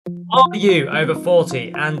Are you over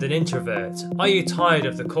 40 and an introvert? Are you tired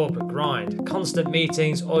of the corporate grind, constant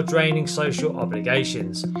meetings, or draining social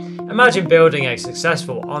obligations? Imagine building a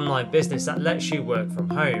successful online business that lets you work from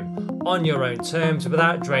home, on your own terms,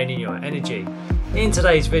 without draining your energy. In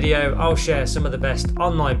today's video, I'll share some of the best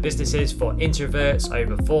online businesses for introverts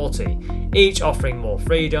over 40, each offering more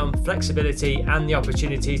freedom, flexibility, and the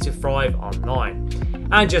opportunity to thrive online.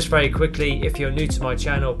 And just very quickly, if you're new to my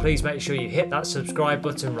channel, please make sure you hit that subscribe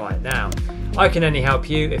button right now. I can only help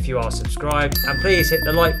you if you are subscribed, and please hit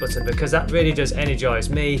the like button because that really does energize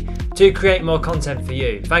me to create more content for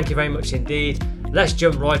you. Thank you very much indeed. Let's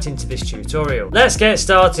jump right into this tutorial. Let's get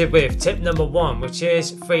started with tip number 1, which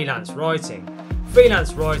is freelance writing.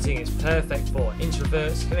 Freelance writing is perfect for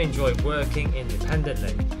introverts who enjoy working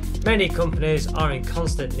independently. Many companies are in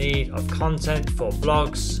constant need of content for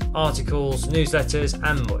blogs, articles, newsletters,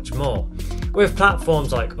 and much more. With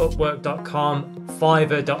platforms like Upwork.com,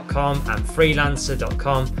 Fiverr.com, and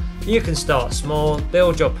Freelancer.com, you can start small,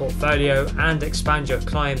 build your portfolio, and expand your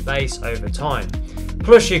client base over time.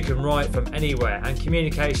 Plus, you can write from anywhere, and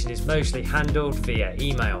communication is mostly handled via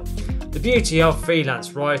email. The beauty of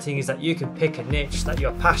freelance writing is that you can pick a niche that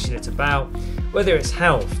you're passionate about, whether it's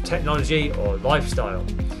health, technology, or lifestyle.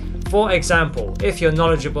 For example, if you're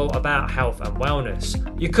knowledgeable about health and wellness,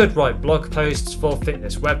 you could write blog posts for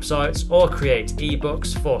fitness websites or create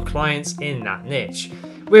ebooks for clients in that niche.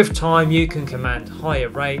 With time, you can command higher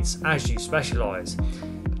rates as you specialise.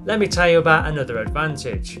 Let me tell you about another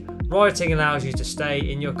advantage. Writing allows you to stay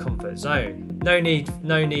in your comfort zone. No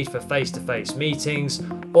need for face-to-face meetings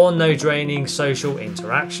or no draining social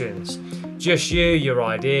interactions. Just you, your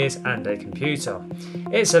ideas, and a computer.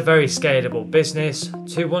 It's a very scalable business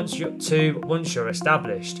once you're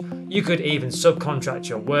established. You could even subcontract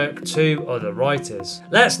your work to other writers.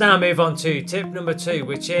 Let's now move on to tip number 2,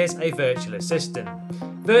 which is a virtual assistant.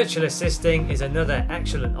 Virtual assisting is another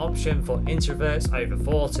excellent option for introverts over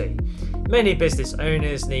 40. Many business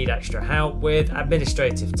owners need extra help with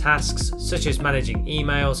administrative tasks such as managing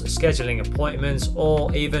emails, scheduling appointments,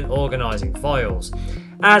 or even organising files.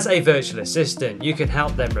 As a virtual assistant, you can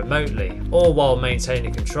help them remotely, all while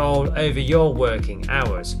maintaining control over your working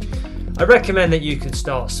hours. I recommend that you can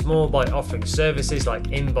start small by offering services like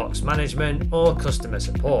inbox management or customer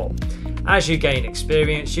support. As you gain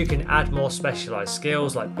experience, you can add more specialised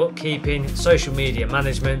skills like bookkeeping, social media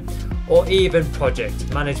management, or even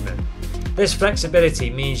project management. This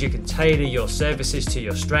flexibility means you can tailor your services to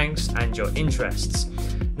your strengths and your interests.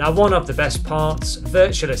 Now, one of the best parts,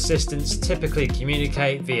 virtual assistants typically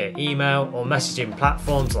communicate via email or messaging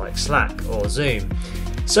platforms like Slack or Zoom,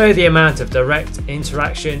 so the amount of direct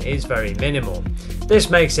interaction is very minimal. This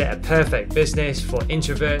makes it a perfect business for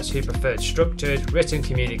introverts who prefer structured written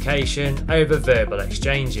communication over verbal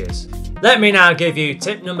exchanges. Let me now give you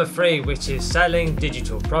tip number 3, which is selling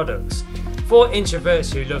digital products. For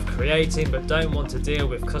introverts who love creating but don't want to deal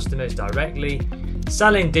with customers directly,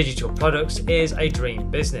 selling digital products is a dream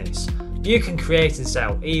business. You can create and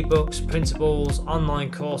sell ebooks, printables,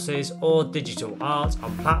 online courses, or digital art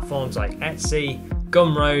on platforms like Etsy,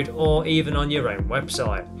 Gumroad, or even on your own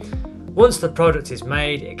website. Once the product is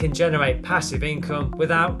made, it can generate passive income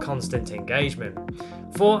without constant engagement.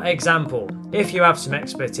 For example, if you have some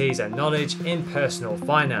expertise and knowledge in personal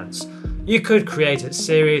finance, you could create a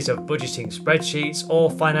series of budgeting spreadsheets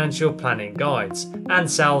or financial planning guides and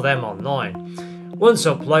sell them online. Once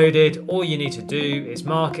uploaded, all you need to do is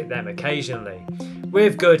market them occasionally.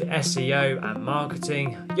 With good SEO and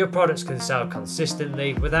marketing, your products can sell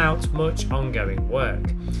consistently without much ongoing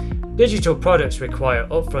work. Digital products require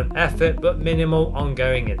upfront effort but minimal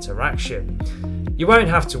ongoing interaction. You won't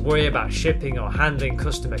have to worry about shipping or handling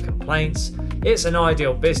customer complaints. It's an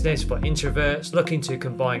ideal business for introverts looking to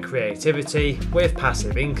combine creativity with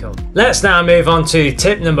passive income. Let's now move on to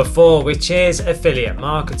tip number 4, which is affiliate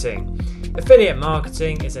marketing. Affiliate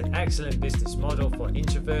marketing is an excellent business model for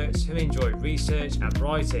introverts who enjoy research and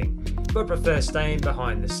writing, but prefer staying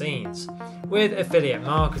behind the scenes. With affiliate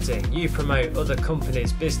marketing, you promote other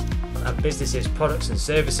companies' businesses' products and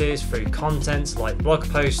services through content like blog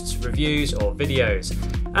posts, reviews, or videos,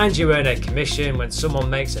 and you earn a commission when someone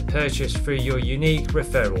makes a purchase through your unique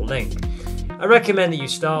referral link. I recommend that you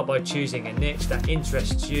start by choosing a niche that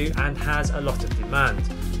interests you and has a lot of demand,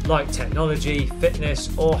 like technology,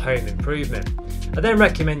 fitness, or home improvement. I then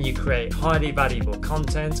recommend you create highly valuable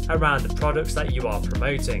content around the products that you are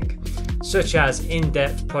promoting, such as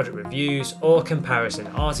in-depth product reviews or comparison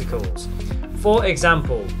articles. For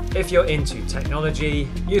example, if you're into technology,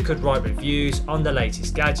 you could write reviews on the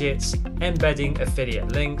latest gadgets, embedding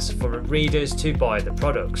affiliate links for readers to buy the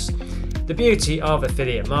products. The beauty of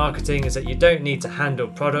affiliate marketing is that you don't need to handle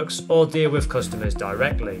products or deal with customers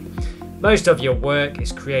directly. Most of your work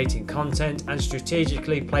is creating content and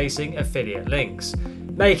strategically placing affiliate links,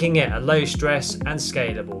 making it a low stress and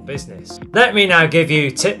scalable business. Let me now give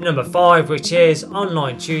you tip number 5, which is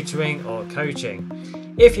online tutoring or coaching.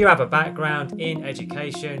 If you have a background in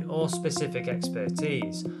education or specific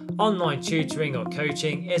expertise, online tutoring or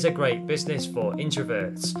coaching is a great business for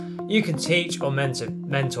introverts. You can teach or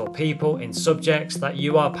mentor people in subjects that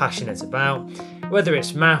you are passionate about, whether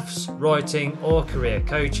it's maths, writing or career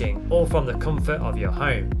coaching, all from the comfort of your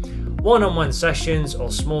home. One-on-one sessions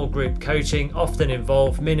or small group coaching often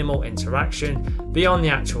involve minimal interaction beyond the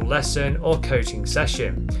actual lesson or coaching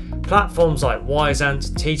session. Platforms like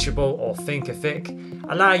Wisant, Teachable or Thinkific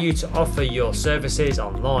allow you to offer your services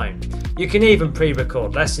online. You can even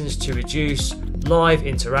pre-record lessons to reduce live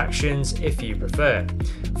interactions if you prefer.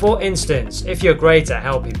 For instance, if you're great at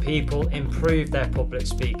helping people improve their public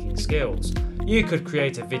speaking skills, you could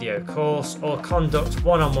create a video course or conduct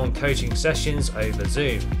one-on-one coaching sessions over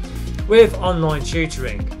Zoom. With online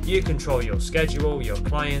tutoring, you control your schedule, your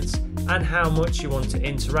clients, and how much you want to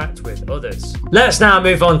interact with others. Let's now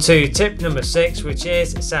move on to tip number 6, which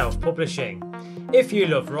is self-publishing. If you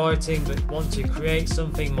love writing but want to create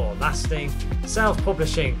something more lasting,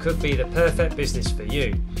 self-publishing could be the perfect business for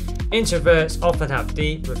you. Introverts often have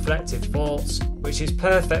deep, reflective thoughts, which is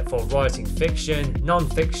perfect for writing fiction,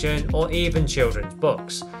 non-fiction, or even children's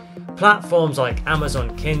books. Platforms like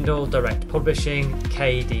Amazon Kindle Direct Publishing,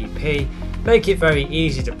 KDP, make it very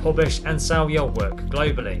easy to publish and sell your work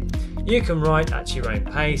globally. You can write at your own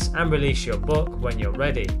pace and release your book when you're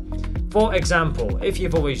ready. For example, if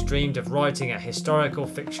you've always dreamed of writing a historical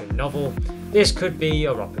fiction novel, this could be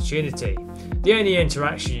your opportunity. The only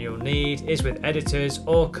interaction you'll need is with editors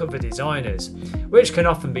or cover designers, which can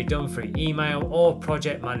often be done through email or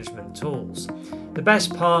project management tools. The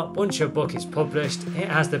best part, once your book is published, it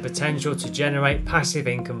has the potential to generate passive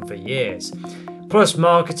income for years. Plus,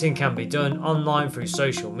 marketing can be done online through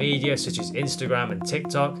social media such as Instagram and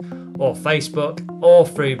TikTok, or Facebook, or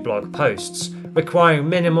through blog posts, requiring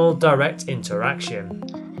minimal direct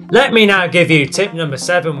interaction. Let me now give you tip number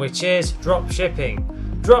 7, which is dropshipping.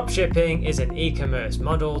 Dropshipping is an e-commerce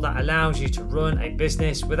model that allows you to run a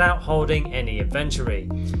business without holding any inventory.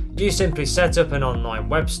 You simply set up an online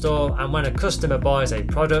web store, and when a customer buys a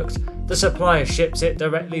product, the supplier ships it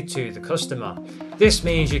directly to the customer. This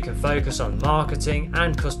means you can focus on marketing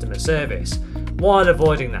and customer service, while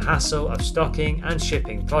avoiding the hassle of stocking and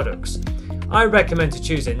shipping products. I recommend to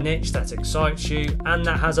choose a niche that excites you and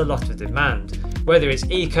that has a lot of demand, whether it's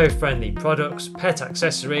eco-friendly products, pet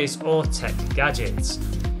accessories or tech gadgets.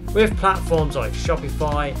 With platforms like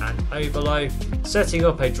Shopify and Oberlo, setting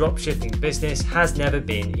up a dropshipping business has never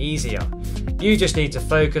been easier. You just need to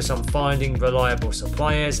focus on finding reliable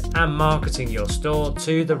suppliers and marketing your store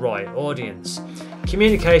to the right audience.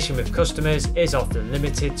 Communication with customers is often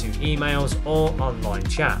limited to emails or online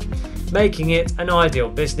chat, making it an ideal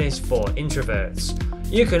business for introverts.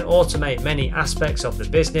 You can automate many aspects of the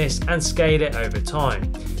business and scale it over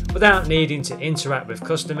time, without needing to interact with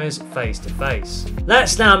customers face to face.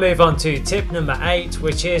 Let's now move on to tip number 8,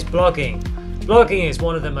 which is blogging. Blogging is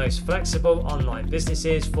one of the most flexible online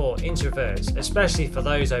businesses for introverts, especially for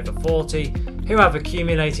those over 40 who have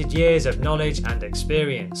accumulated years of knowledge and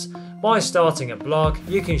experience. By starting a blog,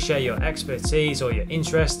 you can share your expertise or your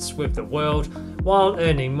interests with the world while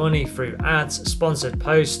earning money through ads, sponsored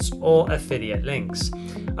posts, or affiliate links.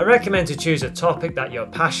 I recommend to choose a topic that you're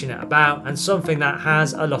passionate about and something that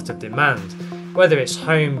has a lot of demand, whether it's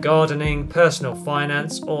home gardening, personal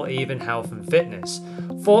finance, or even health and fitness.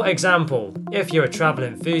 For example, if you're a travel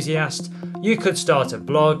enthusiast, you could start a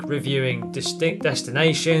blog reviewing distinct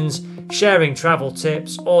destinations, sharing travel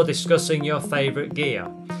tips, or discussing your favourite gear.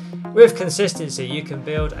 With consistency, you can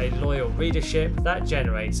build a loyal readership that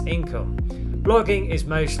generates income. Blogging is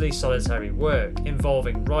mostly solitary work,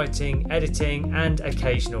 involving writing, editing, and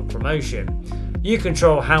occasional promotion. You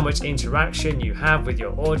control how much interaction you have with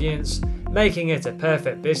your audience, making it a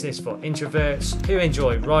perfect business for introverts who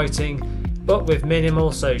enjoy writing, but with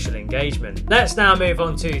minimal social engagement. Let's now move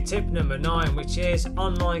on to tip number 9, which is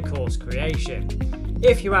online course creation.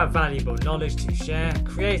 If you have valuable knowledge to share,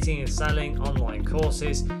 creating and selling online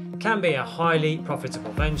courses can be a highly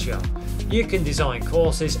profitable venture. You can design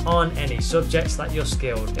courses on any subjects that you're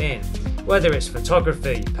skilled in, whether it's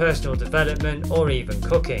photography, personal development, or even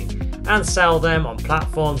cooking, and sell them on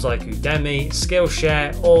platforms like Udemy,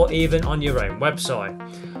 Skillshare, or even on your own website.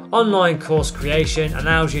 Online course creation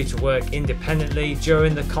allows you to work independently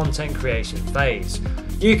during the content creation phase.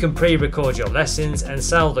 You can pre-record your lessons and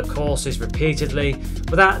sell the courses repeatedly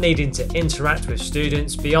without needing to interact with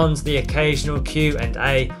students beyond the occasional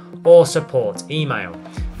Q&A or support email.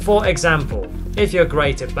 For example, if you're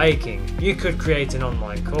great at baking, you could create an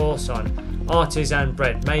online course on artisan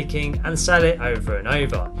bread making and sell it over and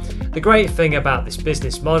over. The great thing about this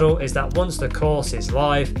business model is that once the course is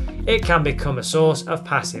live, it can become a source of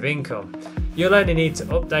passive income. You'll only need to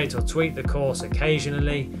update or tweak the course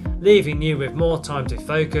occasionally, leaving you with more time to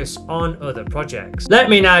focus on other projects. Let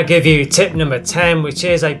me now give you tip number 10, which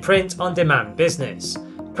is a print-on-demand business.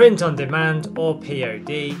 Print on demand, or POD,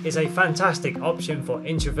 is a fantastic option for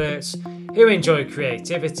introverts who enjoy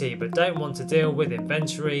creativity but don't want to deal with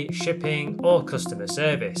inventory, shipping, or customer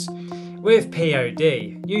service. With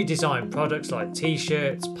POD, you design products like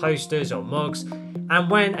t-shirts, posters, or mugs, and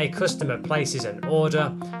when a customer places an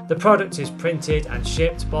order, the product is printed and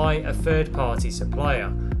shipped by a third-party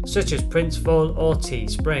supplier, such as Printful or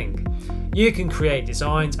Teespring. You can create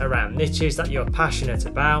designs around niches that you're passionate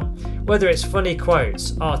about, whether it's funny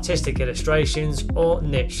quotes, artistic illustrations, or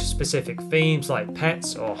niche-specific themes like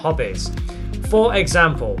pets or hobbies. For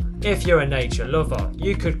example, if you're a nature lover,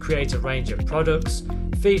 you could create a range of products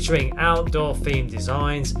featuring outdoor-themed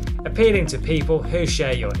designs, appealing to people who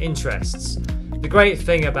share your interests. The great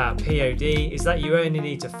thing about POD is that you only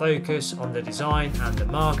need to focus on the design and the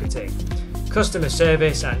marketing. Customer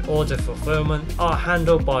service and order fulfillment are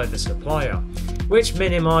handled by the supplier, which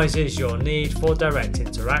minimises your need for direct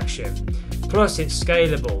interaction. Plus, it's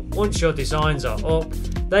scalable. Once your designs are up,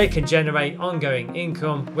 they can generate ongoing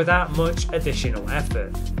income without much additional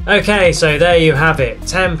effort. Okay, so there you have it,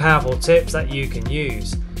 10 powerful tips that you can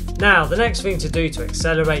use. Now, the next thing to do to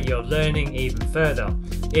accelerate your learning even further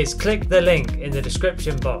is click the link in the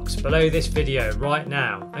description box below this video right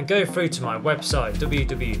now and go through to my website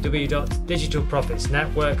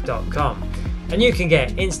www.digitalprofitsnetwork.com, and you can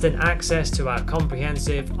get instant access to our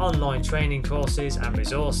comprehensive online training courses and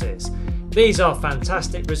resources. These are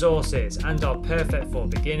fantastic resources and are perfect for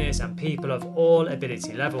beginners and people of all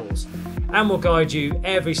ability levels, and will guide you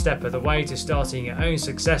every step of the way to starting your own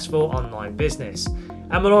successful online business,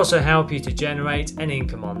 and will also help you to generate an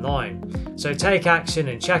income online. So take action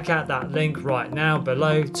and check out that link right now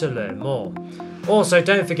below to learn more. Also,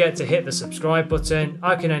 don't forget to hit the subscribe button.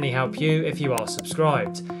 I can only help you if you are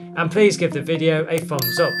subscribed. And please give the video a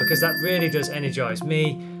thumbs up because that really does energise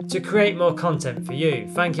me to create more content for you.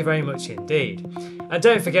 Thank you very much indeed. And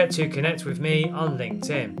don't forget to connect with me on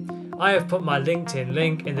LinkedIn. I have put my LinkedIn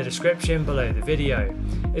link in the description below the video.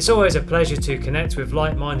 It's always a pleasure to connect with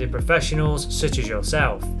like-minded professionals such as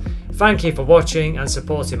yourself. Thank you for watching and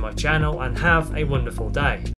supporting my channel, and have a wonderful day.